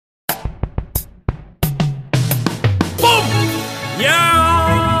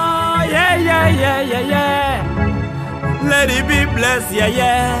blessed, yeah,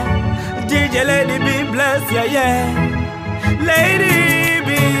 yeah. DJ Lady B blessed, yeah, yeah. Lady B,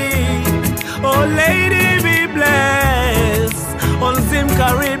 oh Lady B blessed. On Zim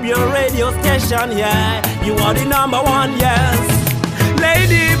Caribbean radio station, yeah. You are the number one, yes.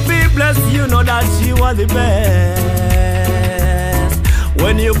 Lady B blessed, you know that you are the best.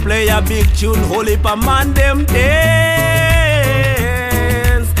 When you play a big tune, holy pa man them dance.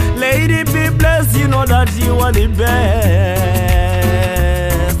 Lady B blessed, you know that you are the best.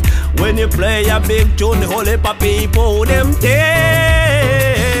 When you play a big tune, holy pa people them dance.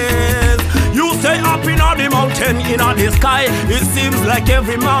 You say up in the mountain, in the sky. It seems like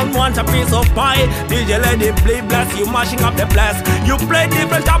every man wants a piece of pie. DJ Lady play bless, you mashing up the place. You play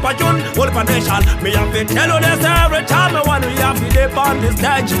different type of tune, whole foundation. Me have to tell you this every time when we have to dip on the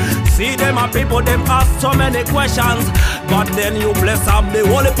stage. See them a people, them ask so many questions, but then you bless up the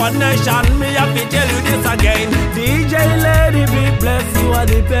whole nation. Me have to tell you this again. DJ Lady be bless, you are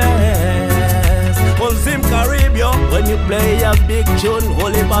the best. On Zim Caribbean, when you play a big tune,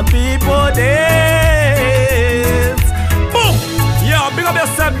 holy my people dance. Boom! Yeah, big up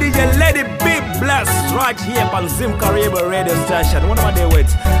yourself, DJ Lady Be Blessed, right here on Zim Caribbean radio station. What am I doing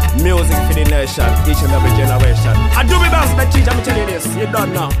with? Music for the nation, each and every generation. I do my best, but teacher, I'm telling you this, you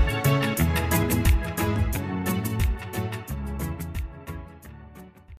don't know.